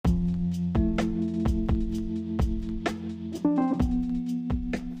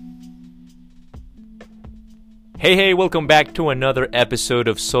Hey, welcome back to another episode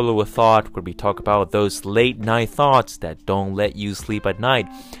of Solo a Thought, where we talk about those late night thoughts that don't let you sleep at night.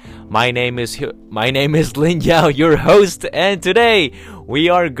 My name is Lin Yao, your host, and today we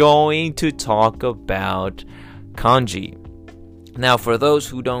are going to talk about congee. Now, for those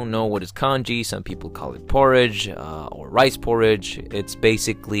who don't know what is congee, some people call it porridge or rice porridge. It's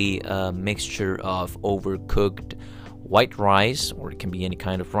basically a mixture of overcooked white rice, or it can be any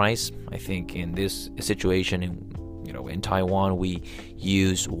kind of rice. I think in this situation, in Taiwan, we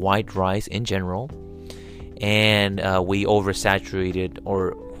use white rice in general, and we oversaturate it,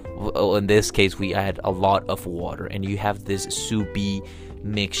 or in this case, we add a lot of water, and you have this soupy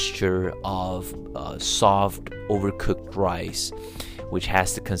mixture of soft, overcooked rice, which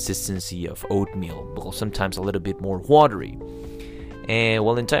has the consistency of oatmeal, but sometimes a little bit more watery. And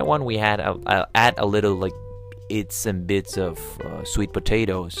in Taiwan, we add a little bits and bits of sweet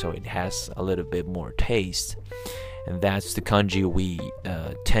potato, so it has a little bit more taste. And that's the congee we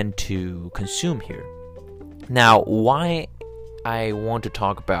tend to consume here. Now, why I want to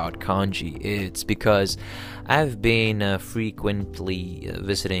talk about congee, it's because I've been frequently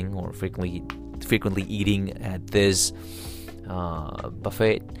visiting or frequently eating at this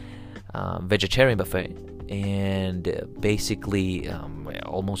buffet, vegetarian buffet, and basically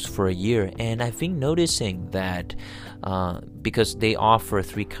almost for a year. And I've been noticing that because they offer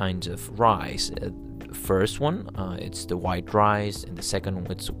three kinds of rice. First one, it's the white rice, and the second one,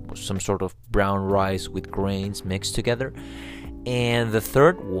 it's some sort of brown rice with grains mixed together, and the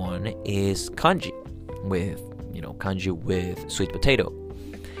third one is congee with sweet potato.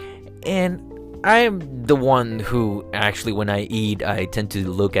 And I'm the one who actually, when I eat, I tend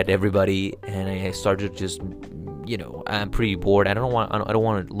to look at everybody, and I start to just, I'm pretty bored. I don't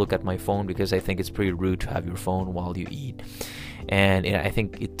want to look at my phone, because I think it's pretty rude to have your phone while you eat. And I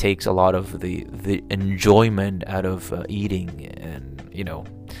think it takes a lot of the enjoyment out of eating, and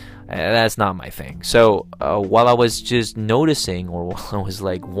that's not my thing. So while I was just noticing, or while I was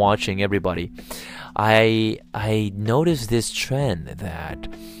watching everybody, I noticed this trend that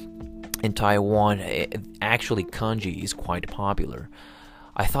in Taiwan, actually congee is quite popular.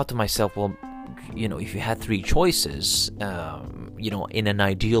 I thought to myself, if you had three choices, in an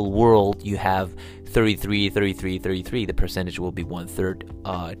ideal world, you have 33, the percentage will be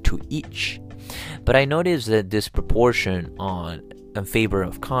 1/3 to each. But I noticed that this proportion in favor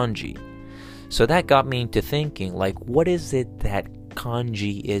of congee. So that got me into thinking, what is it that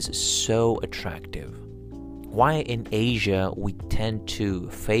congee is so attractive? Why in Asia we tend to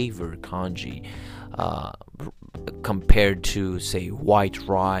favor congee compared to, say, white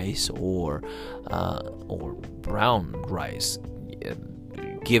rice or brown rice,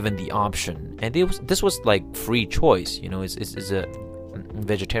 given the option. And this was free choice. It's a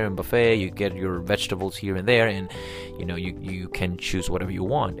vegetarian buffet. You get your vegetables here and there, and you can choose whatever you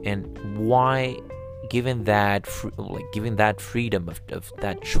want. And why, given that freedom of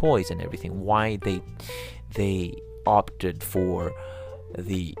that choice and everything, why they opted for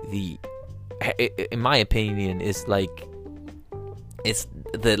the in my opinion, it's the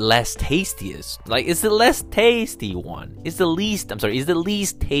less tastiest. It's the less tasty one. It's the least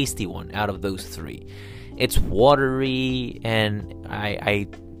tasty one out of those three. It's watery, and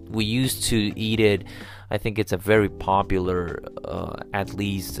we used to eat it. I think it's a very popular, at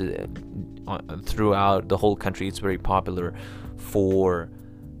least throughout the whole country. It's very popular for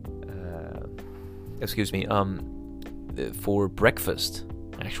for breakfast.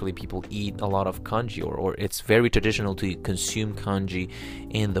 Actually, people eat a lot of congee, or it's very traditional to consume congee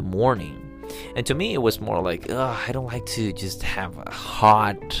in the morning. And to me, it was more I don't like to just have a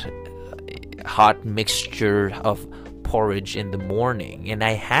hot mixture of porridge in the morning. And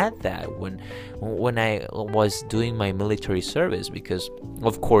I had that when I was doing my military service, because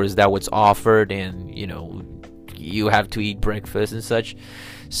of course that was offered, and you have to eat breakfast and such.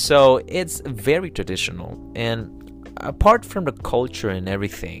 So it's very traditional. And apart from the culture and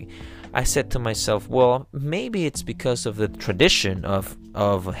everything, I said to myself, maybe it's because of the tradition of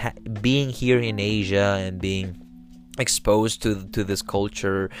being here in Asia and being exposed to this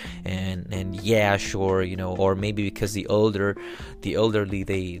culture, and yeah, sure, or maybe because the elderly,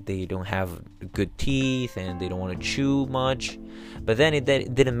 they don't have good teeth and they don't want to chew much. But then it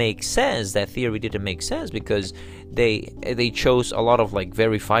didn't make sense. That theory didn't make sense, because they chose a lot of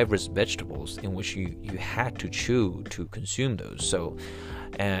very fibrous vegetables in which you had to chew to consume those. So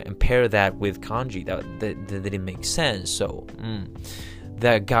and pair that with congee, that didn't make sense. So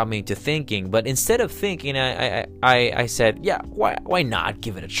that got me to thinking. But instead of thinking, I said, yeah, why not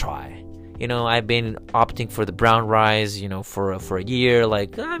give it a try? I've been opting for the brown rice, for a year.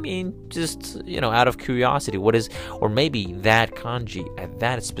 Like, I mean, just, out of curiosity, or maybe that kanji at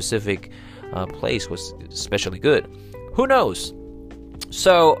that specific place was especially good. Who knows?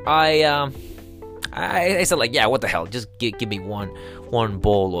 So I said, like, yeah, what the hell? Just give me one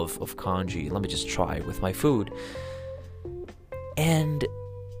bowl of kanji. Let me just try it with my food. And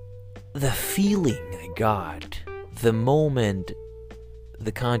the feeling I got the moment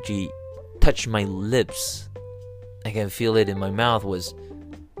the kanji touched my lips, I can feel it in my mouth, was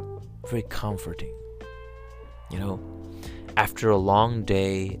very comforting. After a long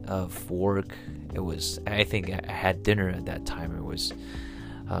day of work, I think I had dinner at that time. It was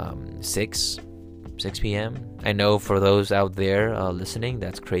 6 p.m. I know for those out there listening,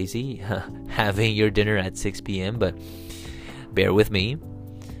 that's crazy, having your dinner at 6 p.m., but bear with me.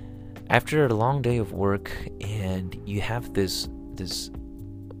 After a long day of work, and you have this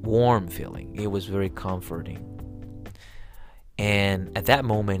warm feeling, it was very comforting. And at that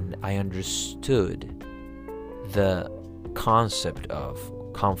moment, I understood the concept of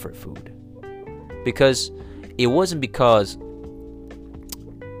comfort food, because it wasn't because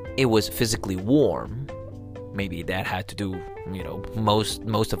it was physically warm. Maybe that had to do,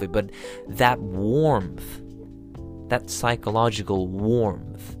 most of it, but that warmth, that psychological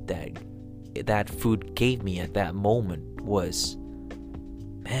warmth that food gave me at that moment was,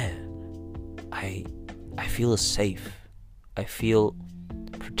 man, I feel safe. I feel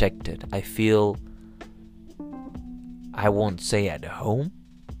protected. I feel, I won't say at home,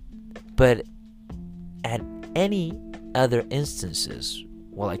 but at any other instances,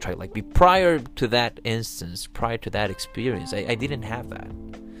 I tried, like, prior to that instance, prior to that experience, I didn't have that.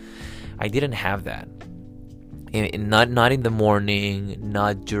 I didn't have that. Not in the morning,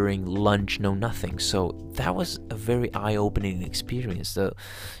 not during lunch, no, nothing. So that was a very eye-opening experience.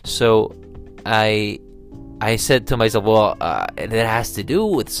 So I said to myself, well, that has to do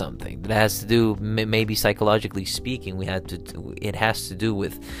with something. That has to do, maybe psychologically speaking, it has to do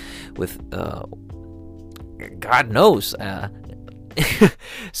with God knows.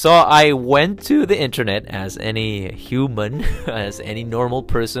 So I went to the internet, as any human, as any normal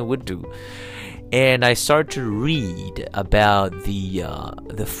person would do, and I started to read about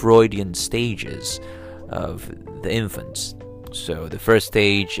the Freudian stages of the infants. So the first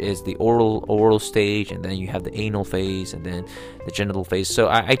stage is the oral stage, and then you have the anal phase, and then the genital phase. So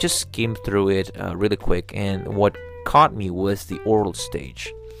I just skimmed through it really quick, and what caught me was the oral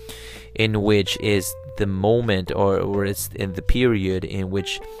stage, in which is the moment, or it's in the period in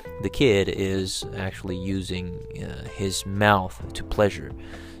which the kid is actually using his mouth to pleasure.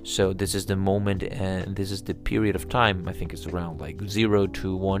 So this is the moment, and this is the period of time, I think it's around like 0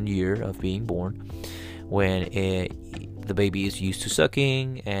 to 1 year of being born, when the baby is used to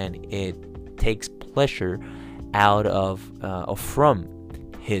sucking, and it takes pleasure out of from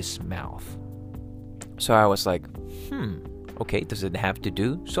his mouth. So I was like, okay, does it have to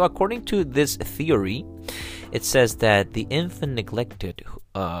do? So according to this theory, it says that the infant neglected,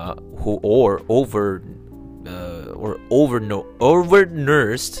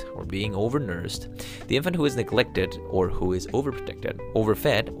 overnursed, or being overnursed, the infant who is neglected, or who is overprotected,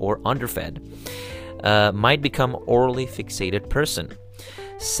 overfed, or underfed, might become orally fixated person.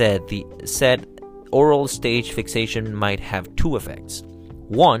 Said oral stage fixation might have two effects.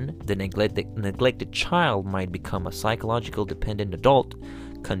 One, the neglected child might become a psychological dependent adult,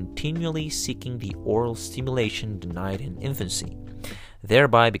 continually seeking the oral stimulation denied in infancy,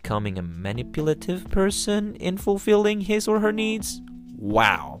 thereby becoming a manipulative person in fulfilling his or her needs.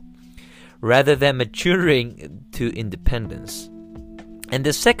 Wow. Rather than maturing to independence. And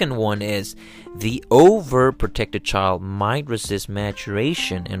the second one is the overprotected child might resist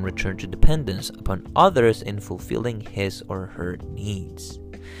maturation and return to dependence upon others in fulfilling his or her needs.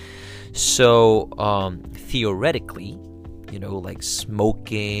 So, theoretically, like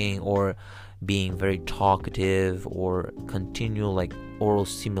smoking, or being very talkative, or continual like oral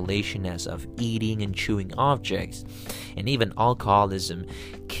stimulation as of eating and chewing objects, and even alcoholism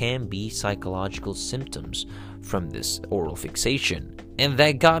can be psychological symptoms from this oral fixation. And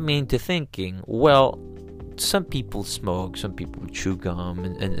that got me into thinking, well, some people smoke, some people chew gum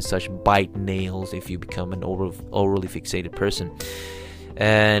and such, bite nails if you become an orally fixated person.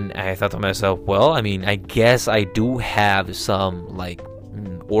 And I thought to myself, well, I mean, I guess I do have some like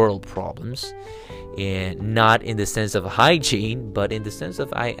oral problems, and not in the sense of hygiene, but in the sense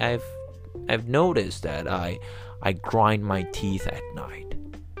of I've noticed that I grind my teeth at night.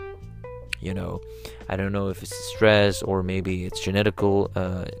 I don't know if it's stress, or maybe it's genetical,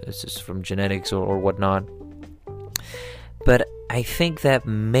 it's just from genetics or whatnot. But I think that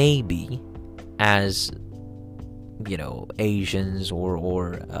maybe as Asians,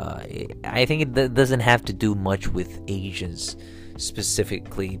 or I think it doesn't have to do much with Asians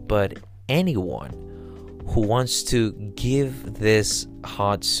specifically, but anyone who wants to give this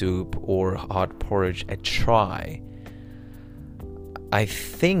hot soup or hot porridge a try, I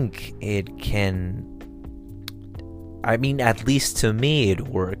think it can, at least to me it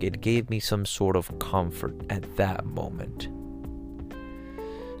worked. It gave me some sort of comfort at that moment.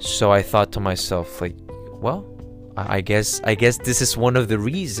 So I thought to myself, like, well, I guess this is one of the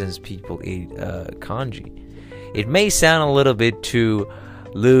reasons people eat congee. It may sound a little bit too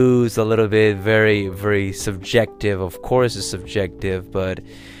loose, a little bit very, very subjective. Of course it's subjective, but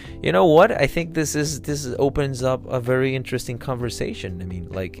you know what? I think this opens up a very interesting conversation.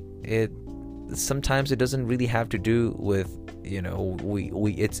 Sometimes it doesn't really have to do with,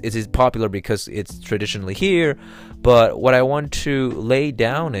 it's popular because it's traditionally here, but what I want to lay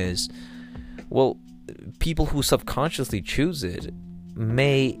down is, well, people who subconsciously choose it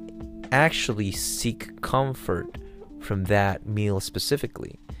may actually seek comfort from that meal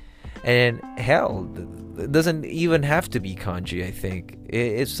specifically. And hell, it doesn't even have to be congee. I think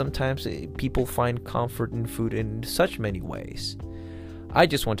it's sometimes people find comfort in food in such many ways. I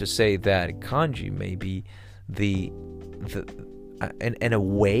just want to say that congee may be in a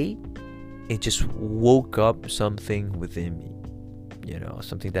way, it just woke up something within me.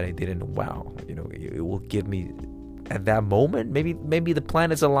 Something that I didn't. Wow, it will give me at that moment. Maybe the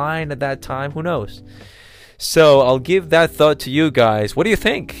planets align at that time. Who knows? So I'll give that thought to you guys. What do you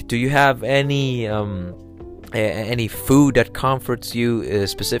think? Do you have any food that comforts you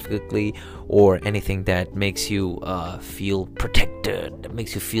specifically, or anything that makes you feel protected, that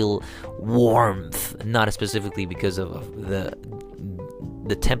makes you feel warmth, not specifically because of the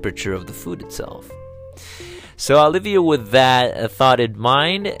temperature of the food itself? So I'll leave you with that thought in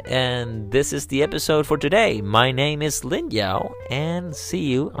mind, and this is the episode for today. My name is Lin Yao, and see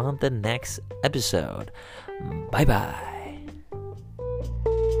you on the next episode. Bye bye.